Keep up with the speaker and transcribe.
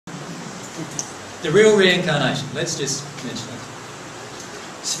The real reincarnation, let's just mention it.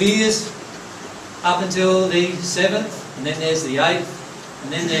 Spheres up until the 7th, and then there's the 8th,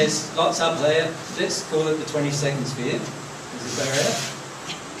 and then there's lots up there. Let's call it the 22nd sphere. There's a barrier.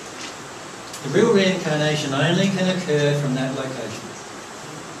 The real reincarnation only can occur from that location.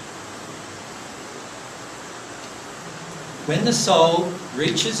 When the soul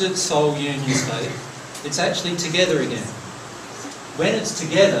reaches its soul union state, it's actually together again. When it's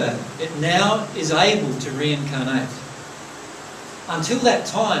together, it now is able to reincarnate. Until that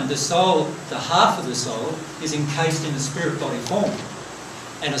time, the soul, the half of the soul, is encased in a spirit body form.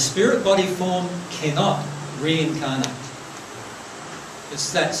 And a spirit body form cannot reincarnate.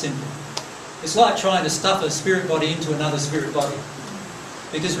 It's that simple. It's like trying to stuff a spirit body into another spirit body.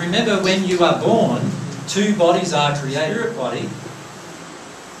 Because remember, when you are born, two bodies are created. A spirit body,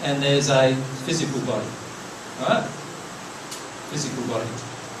 and there's a physical body. Right? Physical body.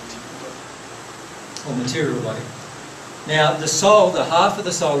 Or material body. Now, the soul, the half of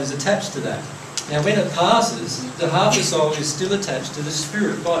the soul is attached to that. Now, when it passes, the half of the soul is still attached to the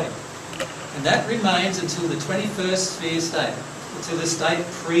spirit body. And that remains until the 21st sphere state, until the state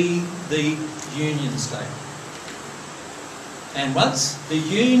pre the union state. And once the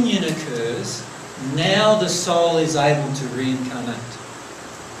union occurs, now the soul is able to reincarnate.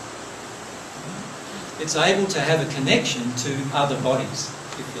 It's able to have a connection to other bodies,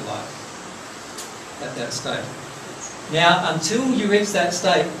 if you like, at that state. Now, until you reach that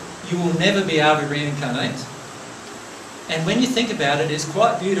state, you will never be able to reincarnate. And when you think about it, it's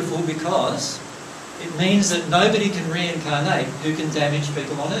quite beautiful because it means that nobody can reincarnate who can damage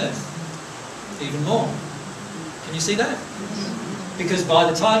people on earth. Even more. Can you see that? Because by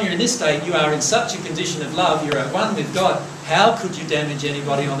the time you're in this state, you are in such a condition of love, you're at one with God. How could you damage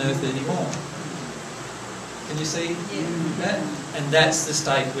anybody on earth anymore? Can you see that? And that's the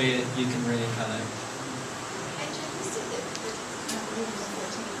state where you can reincarnate.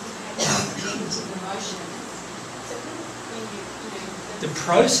 The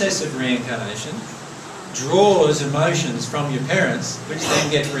process of reincarnation draws emotions from your parents, which then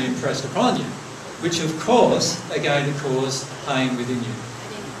get reimpressed upon you, which of course are going to cause pain within you.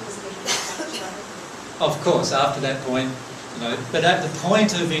 Of course, after that point, but at the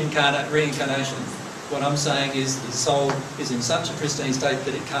point of reincarnation, what I'm saying is the soul is in such a pristine state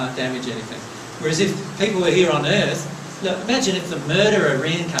that it can't damage anything. Whereas if people were here on earth, look, imagine if the murderer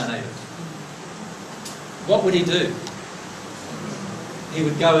reincarnated. What would he do? He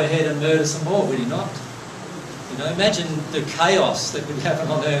would go ahead and murder some more, would he not? Imagine the chaos that would happen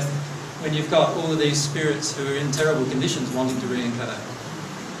on earth when you've got all of these spirits who are in terrible conditions wanting to reincarnate.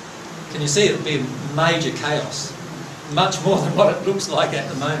 Can you see it would be a major chaos? Much more than what it looks like at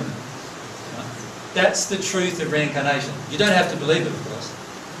the moment. That's the truth of reincarnation. You don't have to believe it, of course,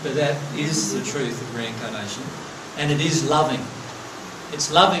 but that is the truth of reincarnation. And it is loving.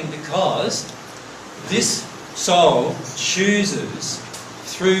 It's loving because this soul chooses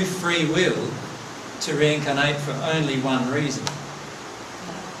through free will to reincarnate for only one reason.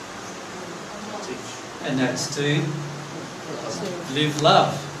 And that's to live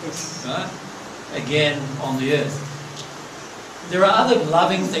love, right? Again on the earth. There are other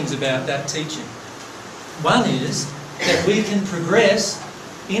loving things about that teaching. One is that we can progress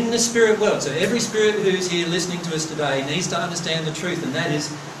in the spirit world. So every spirit who's here listening to us today needs to understand the truth, and that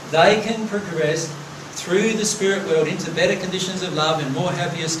is they can progress through the spirit world into better conditions of love and more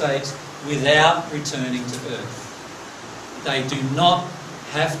happier states without returning to earth. They do not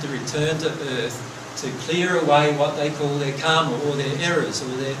have to return to earth to clear away what they call their karma or their errors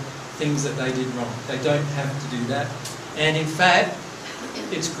or their things that they did wrong. They don't have to do that. And in fact,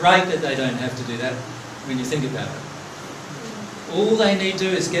 it's great that they don't have to do that when you think about it. All they need to do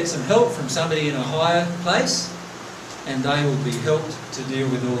is get some help from somebody in a higher place, and they will be helped to deal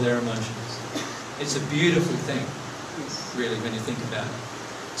with all their emotions. It's a beautiful thing, really, when you think about it.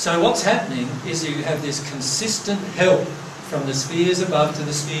 So what's happening is you have this consistent help from the spheres above to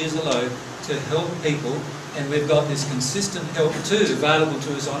the spheres below to help people, and we've got this consistent help too available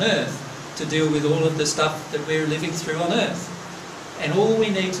to us on earth to deal with all of the stuff that we're living through on earth. And all we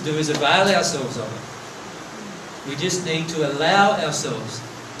need to do is avail ourselves of it. We just need to allow ourselves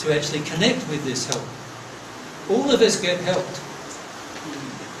to actually connect with this help. All of us get helped.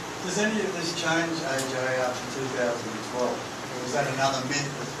 Does any of this change, AJ, after 2012? Or is that another myth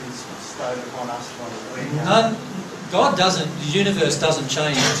that's been stowed upon us from the week? None. God doesn't, the universe doesn't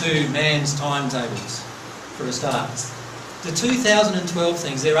change to man's timetables, for a start. The 2012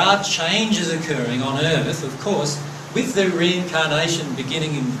 things, there are changes occurring on earth, of course, with the reincarnation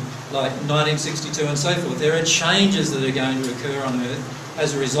beginning in like 1962 and so forth. There are changes that are going to occur on earth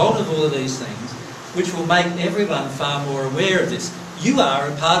as a result of all of these things, which will make everyone far more aware of this. You are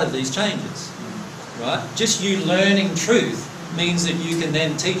a part of these changes, right? Just you learning truth means that you can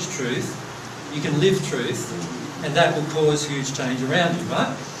then teach truth, you can live truth, and that will cause huge change around you,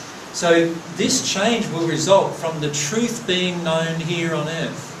 right? So this change will result from the truth being known here on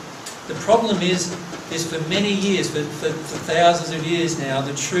earth. The problem is for many years, for thousands of years now,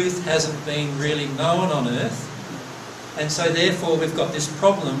 the truth hasn't been really known on earth. And so therefore we've got this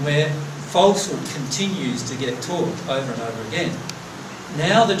problem where falsehood continues to get taught over and over again.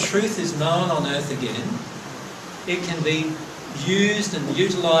 Now the truth is known on earth again. It can be used and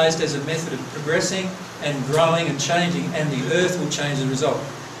utilised as a method of progressing and growing and changing, and the earth will change as a result.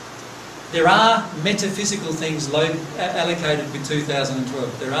 There are metaphysical things allocated with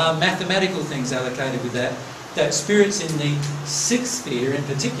 2012. There are mathematical things allocated with that spirits in the sixth sphere in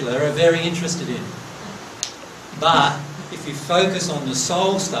particular are very interested in. But if you focus on the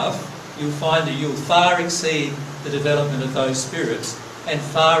soul stuff, you'll find that you'll far exceed the development of those spirits and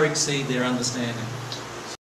far exceed their understanding.